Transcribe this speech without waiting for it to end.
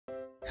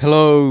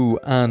Hello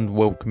and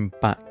welcome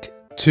back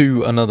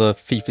to another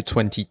FIFA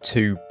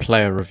 22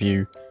 player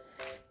review.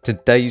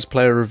 Today's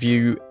player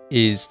review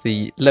is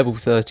the level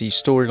 30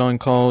 storyline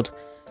card,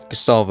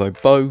 Gustavo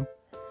Bou,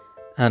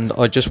 and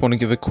I just want to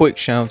give a quick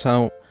shout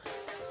out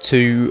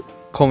to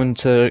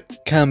commenter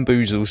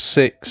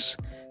Camboozle6,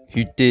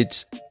 who did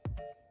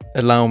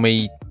allow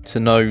me to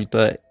know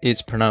that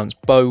it's pronounced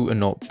Bo and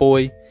not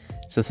boy,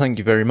 so thank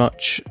you very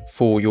much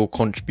for your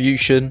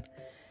contribution.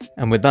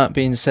 And with that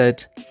being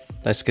said,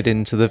 let's get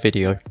into the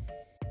video.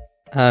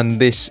 And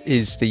this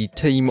is the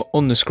team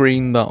on the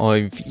screen that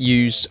I've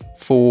used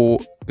for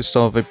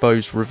Gustavo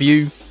Bou's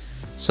review.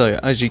 So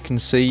as you can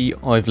see,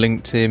 I've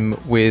linked him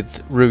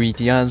with Rui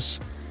Diaz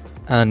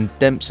and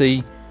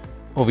Dempsey.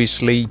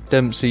 Obviously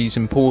Dempsey's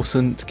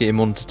important to get him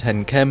onto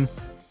 10 chem,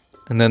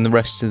 and then the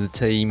rest of the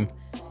team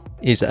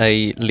is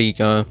a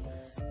Liga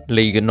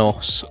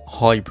NOS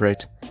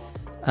hybrid.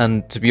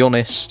 And to be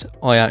honest,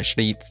 I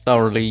actually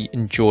thoroughly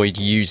enjoyed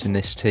using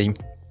this team.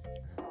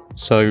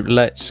 So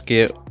let's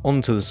get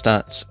onto the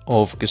stats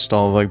of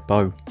Gustavo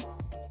Bou.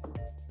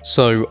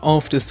 So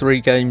after 3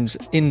 games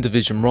in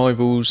Division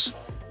Rivals,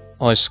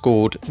 I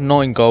scored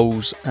 9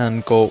 goals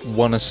and got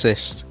 1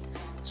 assist.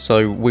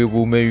 So we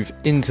will move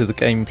into the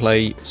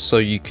gameplay so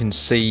you can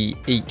see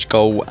each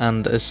goal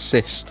and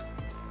assist.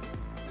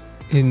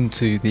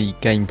 Into the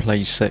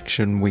gameplay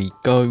section we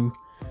go.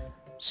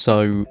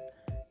 So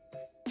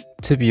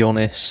to be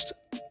honest,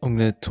 I'm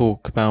going to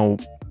talk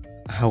about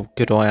how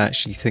good I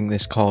actually think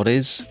this card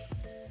is.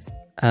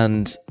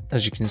 And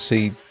as you can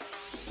see,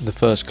 the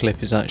first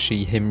clip is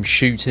actually him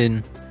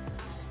shooting,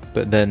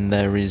 but then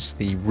there is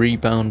the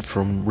rebound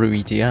from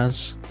Rui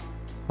Diaz.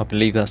 I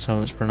believe that's how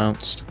it's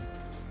pronounced.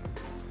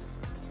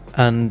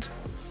 And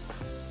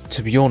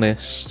to be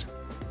honest,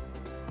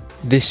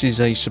 this is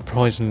a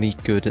surprisingly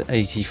good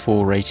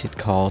 84 rated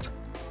card.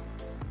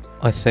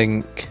 I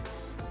think,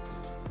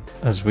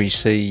 as we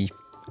see,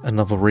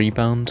 another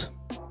rebound,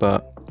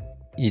 but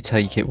you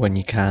take it when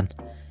you can.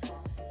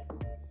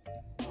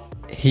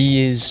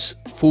 He is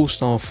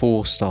 4-star,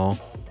 4-star,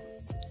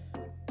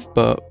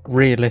 but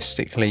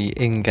realistically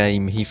in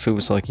game he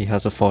feels like he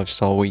has a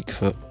 5-star weak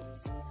foot.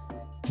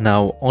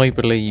 Now I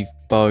believe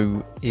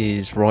Bou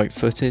is right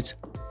footed,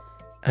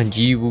 and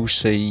you will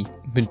see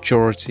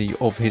majority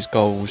of his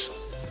goals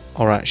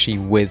are actually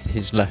with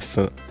his left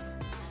foot,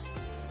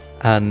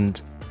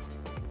 and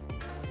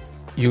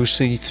you'll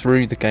see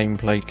through the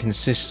gameplay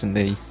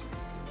consistently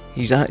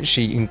he's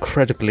actually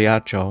incredibly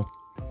agile.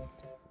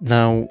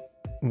 Now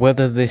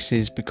whether this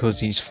is because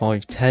he's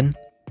 5'10",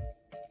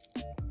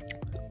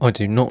 I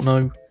do not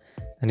know,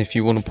 and if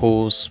you want to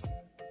pause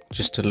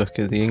just to look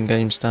at the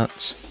in-game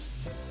stats,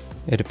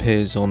 it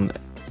appears on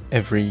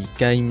every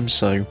game,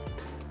 so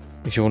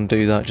if you want to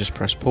do that just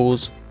press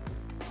pause.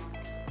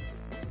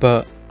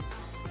 But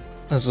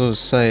as I was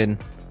saying,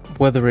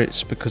 whether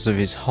it's because of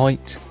his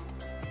height,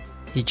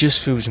 he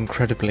just feels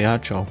incredibly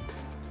agile,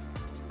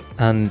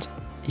 and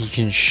he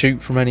can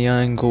shoot from any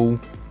angle,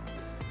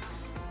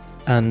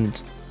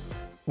 and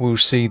we'll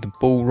see the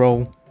ball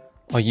roll.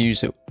 I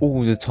use it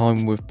all the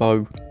time with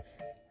Bou.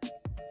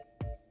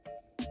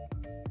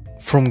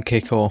 From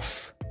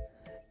kickoff,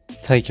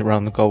 take it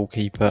around the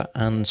goalkeeper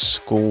and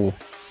score.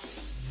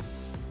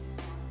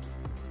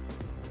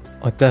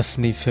 I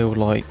definitely feel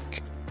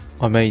like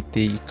I made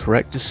the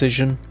correct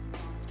decision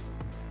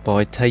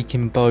by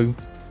taking Bou.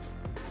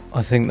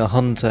 I think the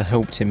Hunter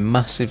helped him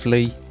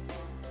massively,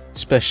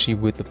 especially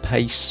with the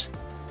pace,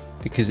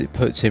 because it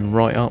puts him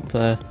right up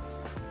there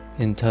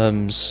in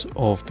terms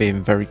of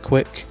being very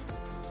quick,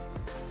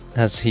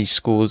 as he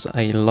scores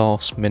a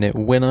last minute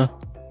winner.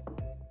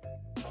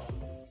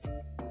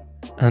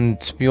 And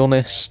to be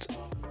honest,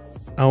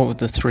 out of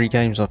the 3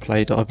 games I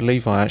played, I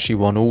believe I actually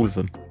won all of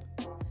them,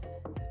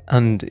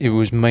 and it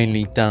was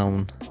mainly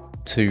down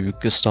to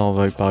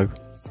Gustavo Bou.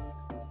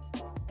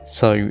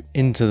 So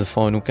into the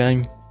final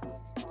game,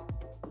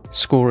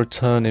 score a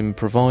turn-in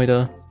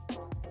provider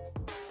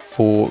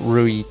for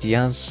Rui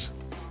Diaz,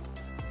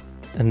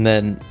 and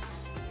then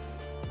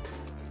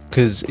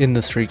because in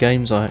the 3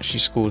 games I actually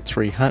scored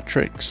 3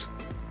 hat-tricks,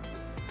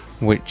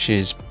 which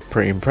is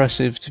pretty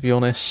impressive to be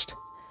honest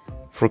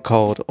for a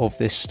card of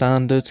this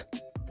standard.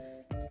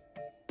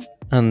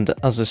 And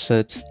as I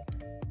said,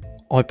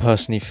 I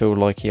personally feel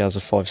like he has a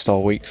 5-star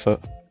weak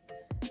foot,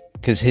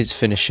 because his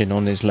finishing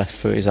on his left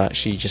foot is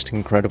actually just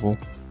incredible.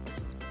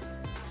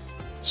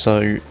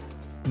 So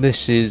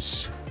this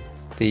is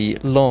the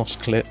last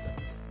clip.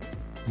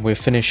 We're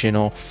finishing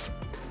off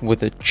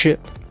with a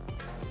chip,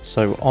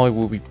 so I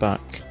will be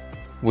back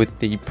with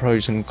the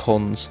pros and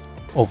cons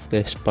of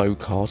this Bou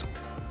card.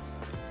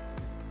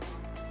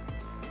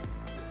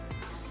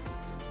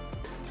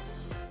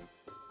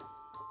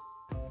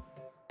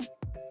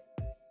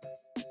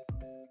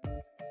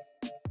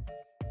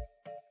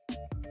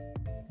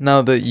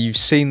 Now that you've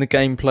seen the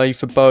gameplay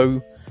for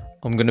Bou,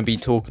 I'm going to be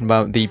talking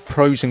about the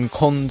pros and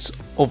cons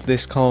of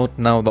this card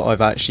now that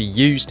I've actually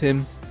used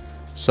him.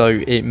 So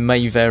it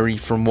may vary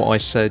from what I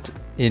said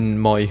in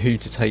my who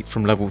to take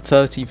from level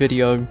 30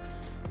 video,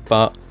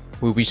 but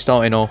we'll be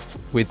starting off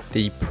with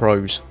the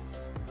pros.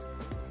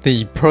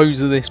 The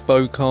pros of this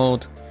Bou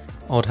card,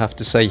 I'd have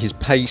to say his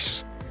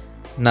pace.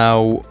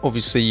 Now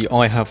obviously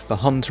I have the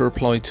Hunter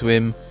applied to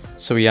him,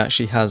 so he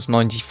actually has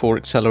 94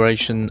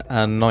 acceleration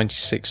and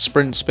 96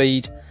 sprint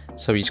speed,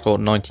 so he's got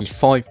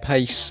 95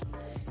 pace.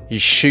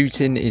 His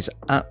shooting is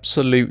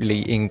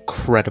absolutely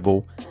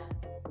incredible.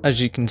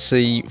 As you can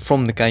see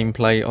from the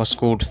gameplay, I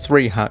scored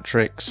 3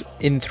 hat-tricks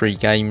in 3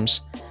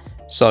 games,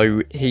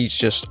 so he's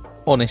just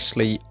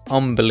honestly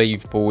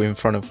unbelievable in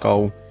front of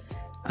goal.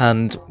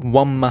 And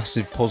one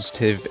massive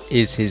positive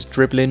is his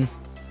dribbling.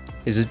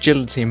 His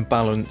agility and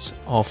balance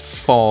are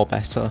far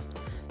better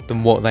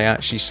than what they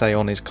actually say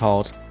on his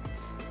card,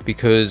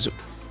 because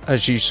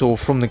as you saw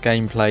from the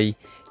gameplay,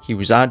 he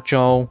was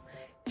agile,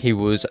 he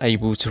was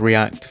able to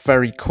react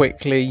very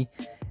quickly,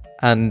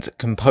 and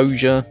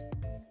composure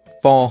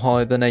far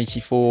higher than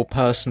 84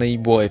 personally,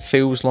 what it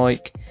feels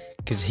like,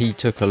 because he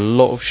took a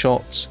lot of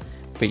shots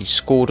but he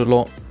scored a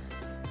lot.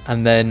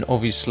 And then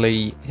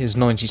obviously his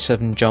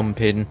 97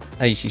 jumping,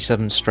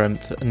 87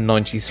 strength and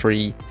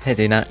 93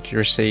 heading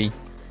accuracy,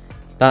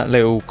 that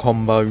little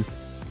combo,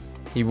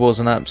 he was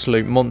an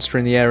absolute monster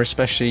in the air,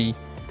 especially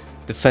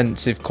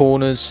defensive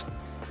corners.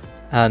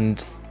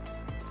 And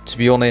to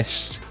be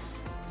honest,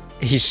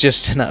 he's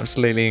just an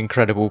absolutely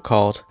incredible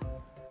card.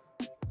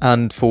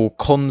 And for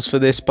cons for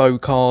this Bou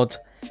card,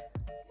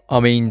 I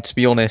mean, to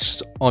be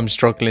honest, I'm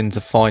struggling to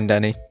find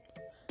any.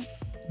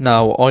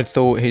 Now, I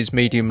thought his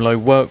medium-low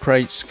work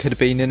rates could have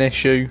been an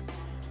issue,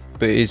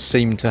 but it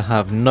seemed to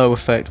have no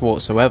effect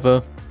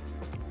whatsoever.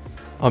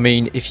 I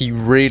mean, if you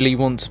really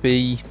want to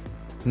be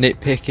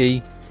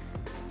nitpicky,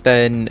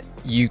 then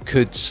you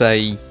could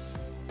say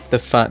the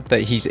fact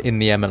that he's in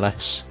the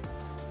MLS.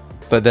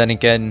 But then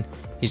again,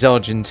 he's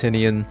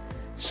Argentinian,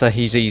 so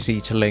he's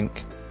easy to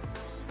link.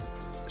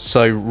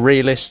 So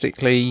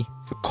realistically,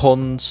 for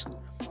cons,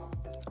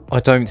 I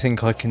don't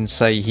think I can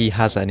say he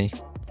has any.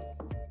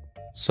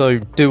 So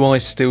do I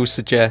still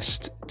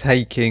suggest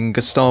taking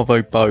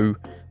Gustavo Bou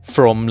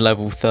from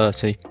level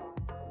 30?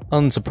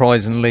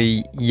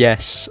 Unsurprisingly,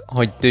 yes,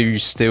 I do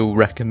still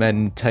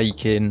recommend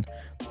taking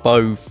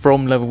Bou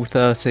from level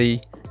 30.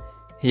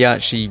 He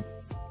actually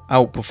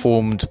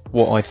outperformed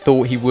what I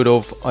thought he would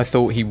have. I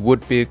thought he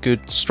would be a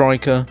good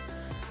striker,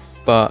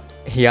 but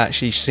he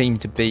actually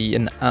seemed to be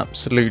an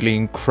absolutely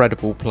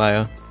incredible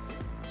player.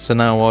 So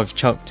now I've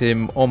chucked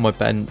him on my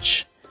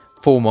bench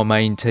for my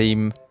main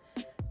team,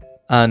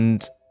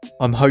 and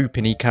I'm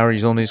hoping he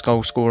carries on his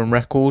goal scoring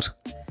record.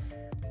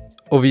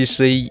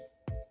 Obviously,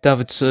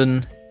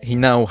 Davidson, he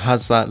now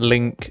has that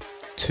link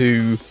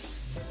to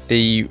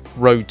the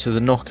road to the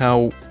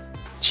knockout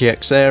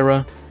TX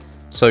era,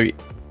 so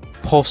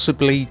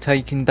possibly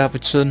taking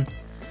Davidson.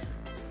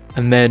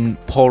 And then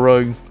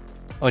Porro,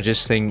 I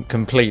just think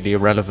completely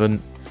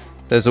irrelevant.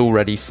 There's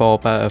already far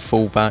better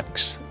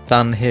fullbacks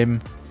than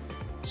him.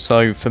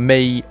 So for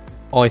me,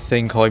 I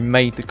think I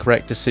made the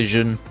correct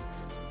decision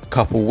a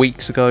couple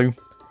weeks ago,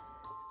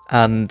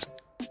 and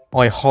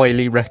I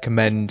highly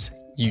recommend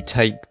you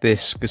take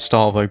this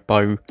Gustavo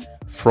Bou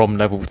from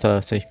level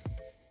 30.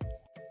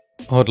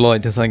 I'd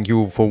like to thank you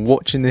all for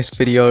watching this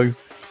video.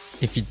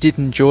 If you did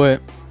enjoy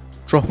it,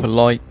 drop a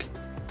like,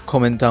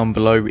 comment down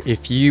below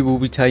if you will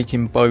be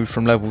taking Bou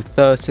from level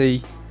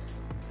 30,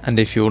 and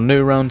if you're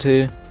new around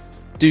here,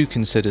 do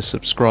consider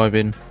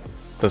subscribing.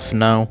 But for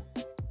now,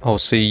 I'll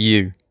see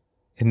you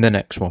in the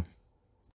next one.